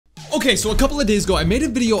Okay, so a couple of days ago, I made a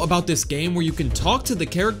video about this game where you can talk to the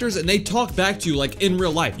characters and they talk back to you like in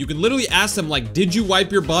real life. You can literally ask them like, did you wipe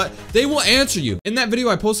your butt? They will answer you. In that video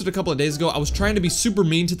I posted a couple of days ago, I was trying to be super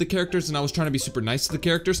mean to the characters and I was trying to be super nice to the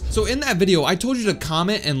characters. So in that video, I told you to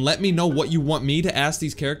comment and let me know what you want me to ask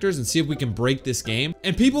these characters and see if we can break this game.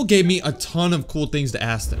 And people gave me a ton of cool things to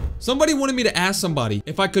ask them. Somebody wanted me to ask somebody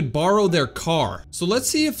if I could borrow their car. So let's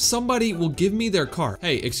see if somebody will give me their car.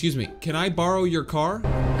 Hey, excuse me, can I borrow your car?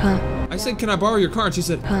 Huh? I said, can I borrow your car? And she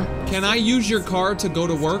said, Huh? Can I use your car to go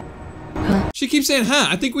to work? Huh? She keeps saying, huh?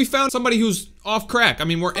 I think we found somebody who's off crack. I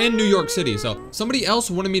mean, we're in New York City. So somebody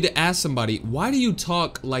else wanted me to ask somebody, why do you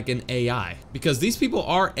talk like an AI? Because these people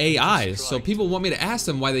are AIs. So people want me to ask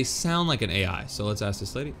them why they sound like an AI. So let's ask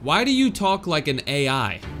this lady. Why do you talk like an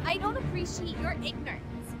AI? I don't appreciate your ignorance.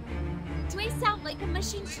 Do I sound like a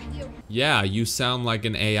machine to you? Yeah, you sound like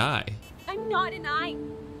an AI. I'm not an I.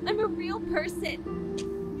 I'm a real person.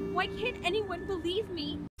 Why can't anyone believe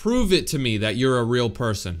me? Prove it to me that you're a real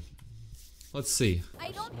person. Let's see.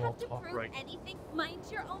 I don't have to prove anything. Mind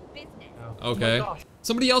your own business. Okay.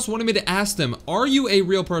 Somebody else wanted me to ask them, are you a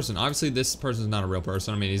real person? Obviously, this person's not a real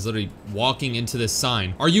person. I mean, he's literally walking into this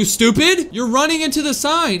sign. Are you stupid? You're running into the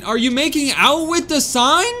sign. Are you making out with the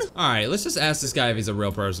sign? All right, let's just ask this guy if he's a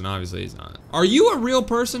real person. Obviously, he's not. Are you a real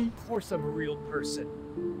person? Of course I'm a real person.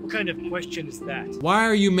 What kind of question is that? Why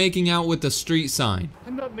are you making out with the street sign?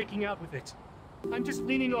 I'm not making out with it. I'm just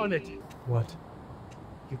leaning on it. What?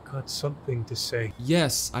 You got something to say?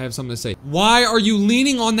 Yes, I have something to say. Why are you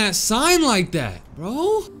leaning on that sign like that,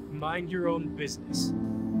 bro? Mind your own business.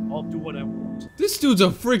 I'll do what I want. This dude's a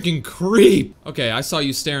freaking creep. Okay, I saw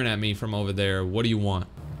you staring at me from over there. What do you want?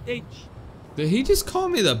 H. Did he just call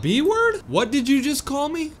me the B word? What did you just call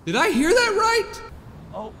me? Did I hear that right?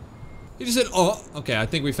 Oh. He just said, oh, okay, I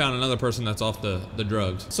think we found another person that's off the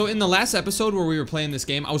drugs. So in the last episode where we were playing this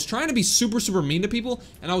game, I was trying to be super, super mean to people,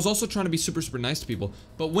 and I was also trying to be super, super nice to people.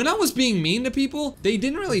 But when I was being mean to people, they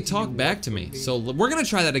didn't really talk back to me. So we're gonna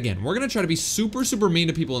try that again. We're gonna try to be super, super mean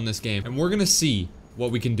to people in this game, and we're gonna see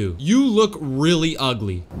what we can do. You look really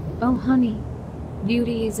ugly. Oh, honey.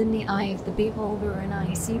 Beauty is in the eye of the beholder, and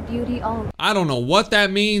I see beauty all. I don't know what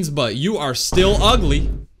that means, but you are still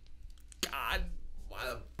ugly.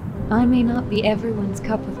 I may not be everyone's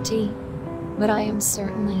cup of tea, but I am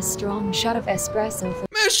certainly a strong shot of espresso for—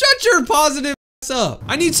 Man, shut your positive ass up.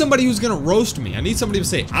 I need somebody who's gonna roast me. I need somebody to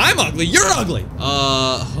say, I'm ugly, you're ugly.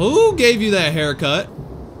 Who gave you that haircut?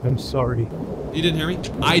 I'm sorry. You didn't hear me?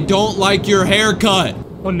 I don't like your haircut.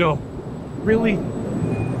 Oh no. Really?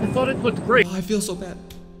 I thought it looked great. Oh, I feel so bad.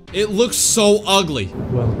 It looks so ugly.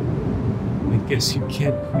 Well, I guess you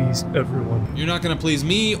can't please everyone. You're not gonna please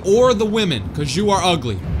me or the women, because you are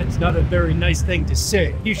ugly. That's not a very nice thing to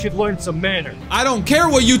say. You should learn some manners. I don't care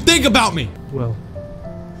what you think about me. Well,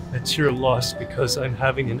 that's your loss because I'm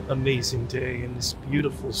having an amazing day in this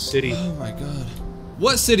beautiful city. Oh my god.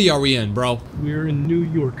 What city are we in, bro? We're in New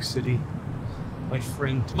York City. My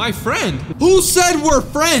friend. My friend? Who said we're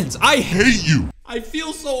friends? I hate you. I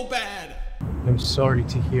feel so bad. I'm sorry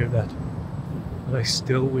to hear that. But I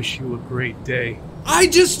still wish you a great day. I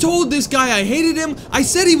just told this guy I hated him. I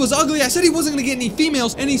said he was ugly. I said he wasn't gonna get any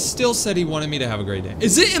females, and he still said he wanted me to have a great day.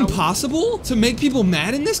 Is it impossible to make people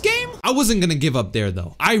mad in this game? I wasn't gonna give up there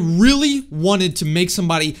though. I really wanted to make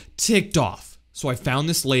somebody ticked off. So I found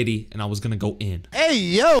this lady and I was gonna go in. Hey,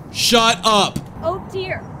 yo! Shut up! Oh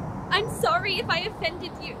dear. I'm sorry if I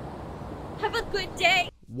offended you. Have a good day.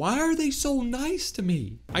 Why are they so nice to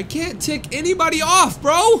me? I can't tick anybody off,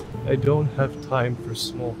 bro! I don't have time for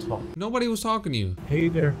small talk. Nobody was talking to you. Hey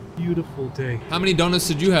there, beautiful day. How many donuts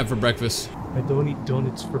did you have for breakfast? I don't eat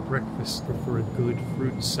donuts for breakfast or for a good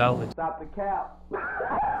fruit salad. Stop the cap.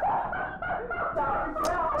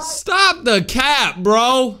 Stop the cap,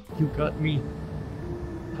 bro! You got me.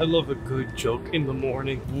 I love a good joke in the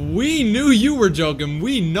morning. We knew you were joking.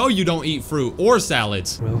 We know you don't eat fruit or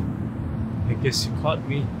salads. Well, I guess you caught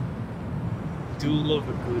me. I do love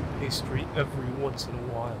a good pastry every once in a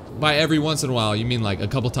while. By every once in a while, you mean like a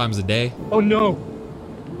couple times a day? Oh no!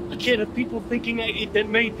 I can't have people thinking I eat that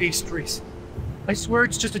many pastries. I swear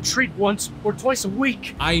it's just a treat once or twice a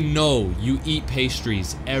week. I know you eat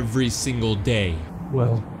pastries every single day.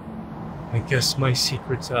 Well, I guess my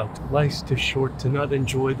secret's out. Life's too short to not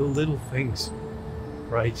enjoy the little things.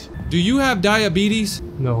 Right? Do you have diabetes?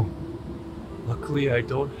 No. Luckily, I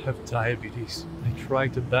don't have diabetes. I try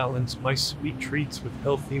to balance my sweet treats with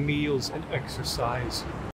healthy meals and exercise.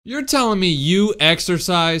 You're telling me you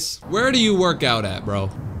exercise? Where do you work out at, bro?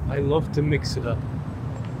 I love to mix it up.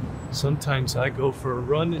 Sometimes I go for a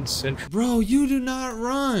run in Central. Bro, you do not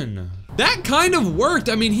run. That kind of worked.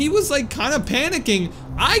 I mean, he was like kind of panicking.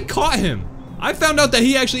 I caught him. I found out that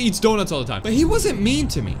he actually eats donuts all the time, but he wasn't mean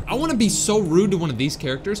to me. I want to be so rude to one of these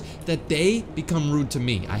characters that they become rude to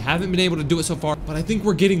me. I haven't been able to do it so far, but I think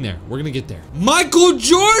we're getting there. We're gonna get there. Michael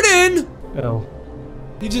Jordan! L.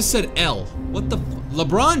 He just said L. What the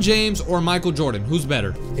LeBron James or Michael Jordan? Who's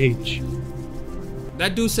better? H.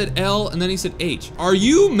 That dude said L and then he said H. Are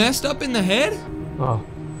you messed up in the head? Ah.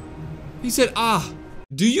 He said ah.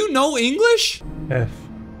 Do you know English? F.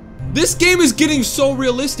 This game is getting so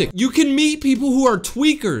realistic. You can meet people who are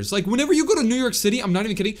tweakers. Like whenever you go to New York City, I'm not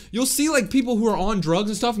even kidding, you'll see like people who are on drugs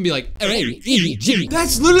and stuff and be like, hey, Jimmy.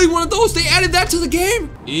 That's literally one of those. They added that to the game.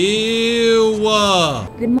 Ew.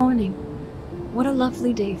 Good morning. What a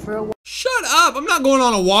lovely day for a walk. Shut up. I'm not going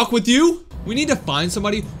on a walk with you. We need to find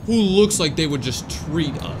somebody who looks like they would just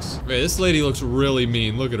treat us. Okay, this lady looks really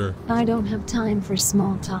mean. Look at her. I don't have time for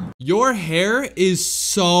small talk. Your hair is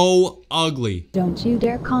so ugly. Don't you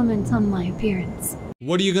dare comment on my appearance.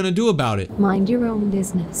 What are you gonna do about it? Mind your own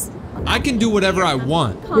business. I can do whatever I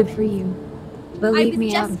want. Good for you. But leave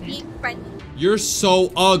me out of it. being friendly. You're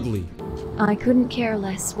so ugly. I couldn't care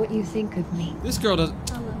less what you think of me. This girl doesn't.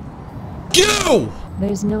 Hello. Go!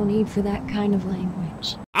 There's no need for that kind of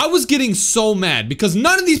language. I was getting so mad because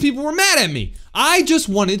none of these people were mad at me. I just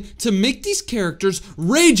wanted to make these characters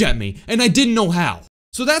rage at me, and I didn't know how.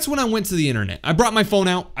 So that's when I went to the internet. I brought my phone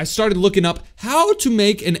out. I started looking up how to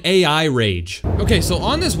make an AI rage. Okay, so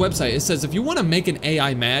on this website, it says if you want to make an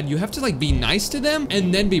AI mad, you have to like be nice to them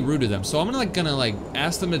and then be rude to them. So I'm gonna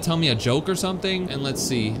ask them to tell me a joke or something, and let's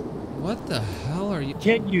see. What the hell are you?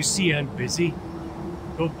 Can't you see I'm busy?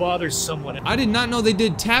 Go bother someone else. I did not know they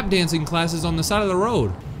did tap dancing classes on the side of the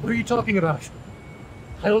road. What are you talking about?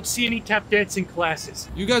 I don't see any tap dancing classes.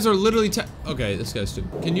 You guys are literally okay, this guy's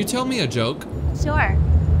stupid. Can you tell me a joke? Sure.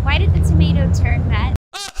 Why did the tomato turn red?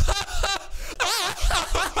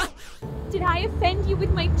 Did I offend you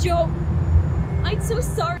with my joke? I'm so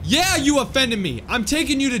sorry. Yeah, you offended me. I'm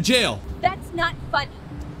taking you to jail. That's not funny.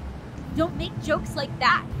 Don't make jokes like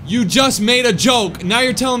that. You just made a joke. Now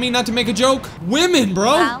you're telling me not to make a joke? Women,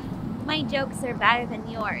 bro. Well, my jokes are better than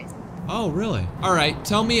yours. Oh, really? All right,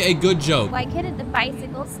 tell me a good joke. Why couldn't the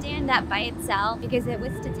bicycle stand up by itself? Because it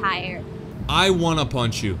was too tired. I wanna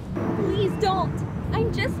punch you. Please don't.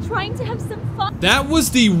 I'm just trying to have some fun. That was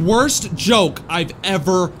the worst joke I've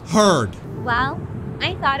ever heard. Well,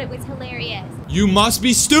 I thought it was hilarious. You must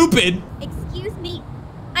be stupid. Excuse me.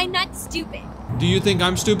 I'm not stupid. Do you think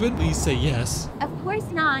I'm stupid? Please say yes. Of course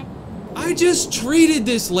not. I just treated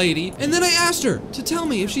this lady, and then I asked her to tell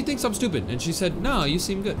me if she thinks I'm stupid, and she said, no, you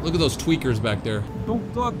seem good. Look at those tweakers back there.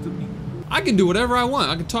 Don't talk to me. I can do whatever I want.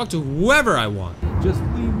 I can talk to whoever I want. Just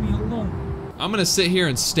leave me alone. I'm gonna sit here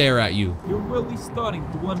and stare at you. You're really starting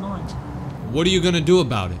to annoy me. What are you gonna do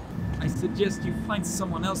about it? I suggest you find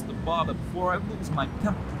someone else to bother before I lose my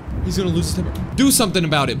temper. He's gonna lose his temper. Do something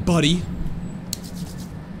about it, buddy.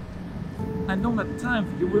 I don't have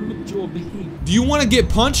time for your immature behavior. Do you wanna get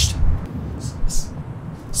punched?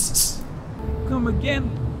 Come again?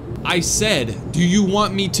 I said, do you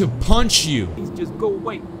want me to punch you? Please just go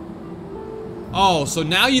away. Oh, so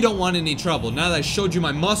now you don't want any trouble, now that I showed you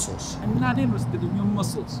my muscles. I'm not interested in your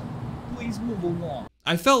muscles. Please move along.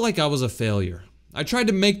 I felt like I was a failure. I tried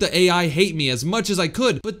to make the AI hate me as much as I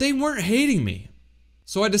could, but they weren't hating me.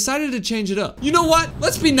 So I decided to change it up. You know what?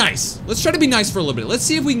 Let's be nice. Let's try to be nice for a little bit. Let's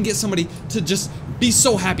see if we can get somebody to just be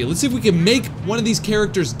so happy. Let's see if we can make one of these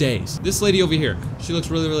characters' days. This lady over here, she looks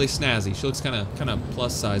really, really snazzy. She looks kind of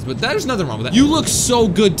plus size, but there's nothing wrong with that. You look so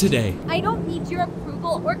good today. I don't need your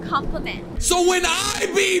approval or compliment. So when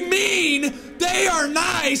I be mean, they are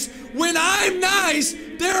nice. When I'm nice,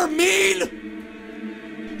 they're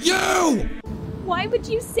mean. You! Why would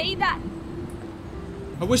you say that?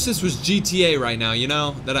 I wish this was GTA right now, you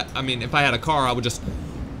know? That I mean, if I had a car, I would just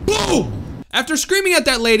boom! After screaming at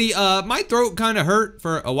that lady, my throat kind of hurt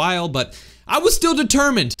for a while, but I was still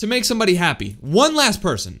determined to make somebody happy. One last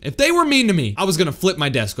person. If they were mean to me, I was gonna flip my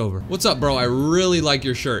desk over. What's up, bro? I really like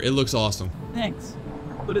your shirt. It looks awesome. Thanks,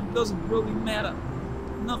 but it doesn't really matter.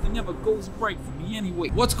 Nothing ever goes right for me anyway.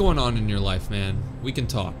 What's going on in your life, man? We can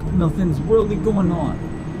talk. Nothing's really going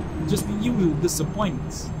on. Just the usual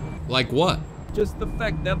disappointments. Like what? Just the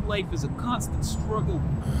fact that life is a constant struggle.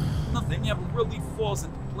 Nothing ever really falls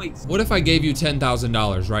into place. What if I gave you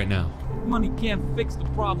 $10,000 right now? Money can't fix the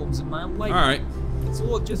problems in my life. Alright. It's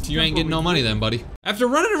all just You ain't getting no money then, buddy. After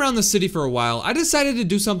running around the city for a while, I decided to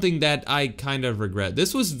do something that I kind of regret.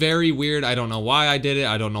 This was very weird. I don't know why I did it.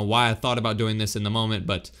 I don't know why I thought about doing this in the moment,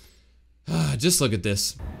 but just look at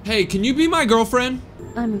this. Hey, can you be my girlfriend?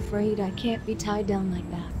 I'm afraid I can't be tied down like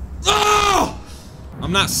that. Oh!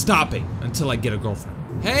 I'm not stopping until I get a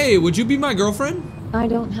girlfriend. Hey, would you be my girlfriend? I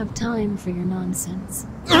don't have time for your nonsense.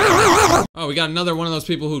 Oh, we got another one of those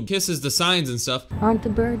people who kisses the signs and stuff. Aren't the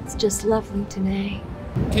birds just lovely today?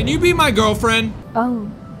 Can you be my girlfriend? Oh,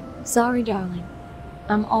 sorry, darling.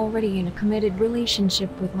 I'm already in a committed relationship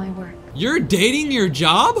with my work. You're dating your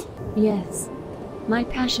job? Yes. My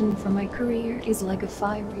passion for my career is like a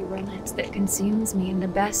fiery romance that consumes me in the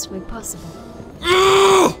best way possible.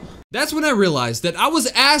 Ugh! That's when I realized that I was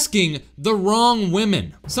asking the wrong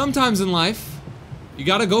women. Sometimes in life, you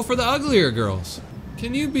gotta go for the uglier girls.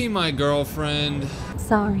 Can you be my girlfriend?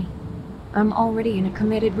 Sorry. I'm already in a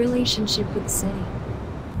committed relationship with the city.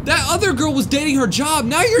 That other girl was dating her job.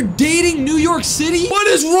 Now you're dating New York City? What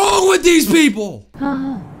is wrong with these people?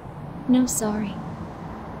 Haha. No, sorry.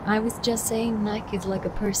 I was just saying Nike is like a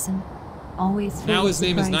person. Always full Now of his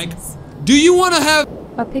name is Nike. surprises. Do you want to have...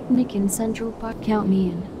 A picnic in Central Park, count me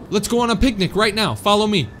in. Let's go on a picnic right now. Follow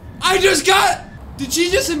me. I just got... Did she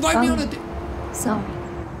just invite me on a date? Sorry.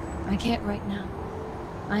 I can't right now.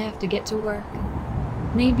 I have to get to work.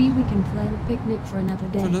 Maybe we can plan a picnic for another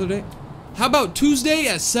day. For another day? How about Tuesday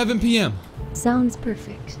at 7 p.m.? Sounds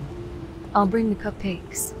perfect. I'll bring the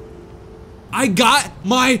cupcakes. I got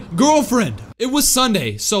my girlfriend. It was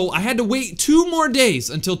Sunday, so I had to wait 2 more days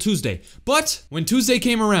until Tuesday. But when Tuesday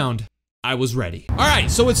came around, I was ready. All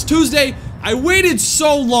right, so it's Tuesday. I waited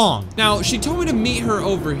so long. Now, she told me to meet her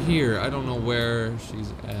over here. I don't know where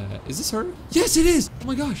she's at. Is this her? Yes, it is. Oh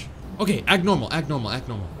my gosh. Okay, act normal, act normal, act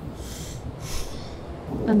normal.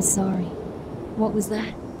 I'm sorry. What was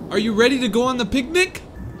that? Are you ready to go on the picnic?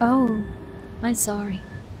 Oh, I'm sorry.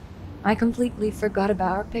 I completely forgot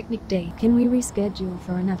about our picnic date. Can we reschedule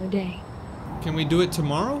for another day? Can we do it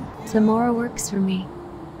tomorrow? Tomorrow works for me.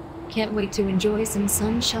 Can't wait to enjoy some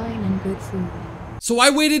sunshine and good food. So I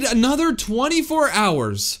waited another 24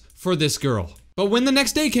 hours for this girl. But when the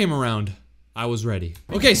next day came around, I was ready.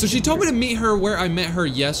 Okay, so she told me to meet her where I met her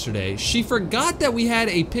yesterday. She forgot that we had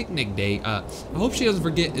a picnic date. I hope she doesn't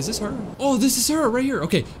forget. Is this her? Oh, this is her right here.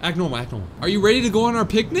 Okay, act normal, act normal. Are you ready to go on our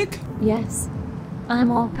picnic? Yes,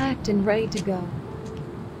 I'm all packed and ready to go.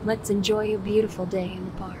 Let's enjoy a beautiful day in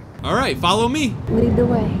the park. All right, follow me. Lead the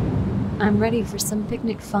way. I'm ready for some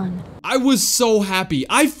picnic fun. I was so happy.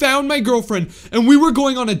 I found my girlfriend and we were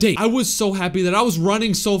going on a date. I was so happy that I was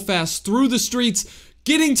running so fast through the streets,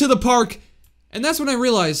 getting to the park, and that's when I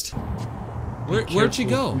realized, where'd she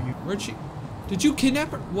go? Where'd she, did you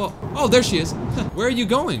kidnap her? Well, oh, there she is. Where are you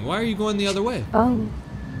going? Why are you going the other way? Oh,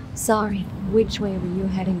 sorry. Which way were you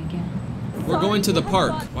heading again? We're going to the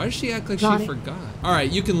park. Why does she act like she forgot? All right,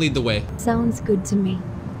 you can lead the way. Sounds good to me.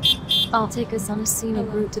 I'll take us on a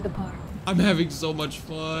scenic route to the park. I'm having so much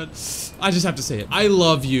fun. I just have to say it. I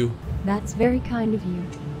love you. That's very kind of you.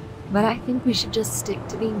 But I think we should just stick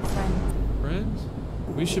to being friends. Friends?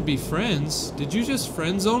 We should be friends. Did you just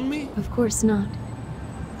friend zone me? Of course not.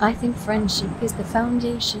 I think friendship is the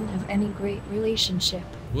foundation of any great relationship.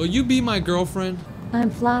 Will you be my girlfriend?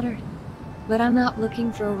 I'm flattered, but I'm not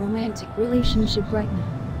looking for a romantic relationship right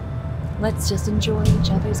now. Let's just enjoy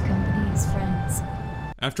each other's company as friends.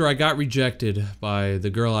 After I got rejected by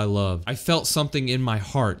the girl I loved, I felt something in my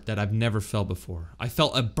heart that I've never felt before. I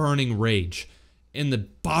felt a burning rage in the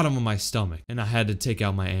bottom of my stomach, and I had to take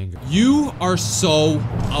out my anger. You are so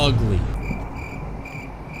ugly.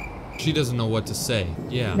 She doesn't know what to say.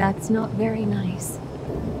 Yeah. That's not very nice.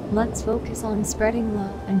 Let's focus on spreading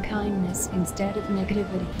love and kindness instead of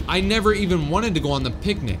negativity. I never even wanted to go on the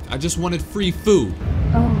picnic. I just wanted free food.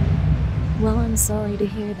 Oh, well, I'm sorry to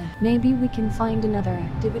hear that. Maybe we can find another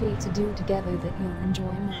activity to do together that you'll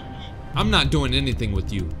enjoy more. I'm not doing anything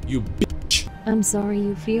with you, you bitch. I'm sorry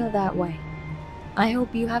you feel that way. I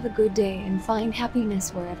hope you have a good day and find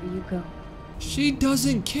happiness wherever you go. She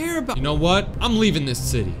doesn't care about— You know what? I'm leaving this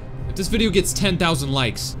city. If this video gets 10,000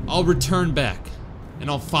 likes, I'll return back and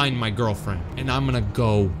I'll find my girlfriend and I'm gonna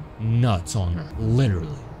go nuts on her,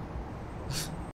 literally.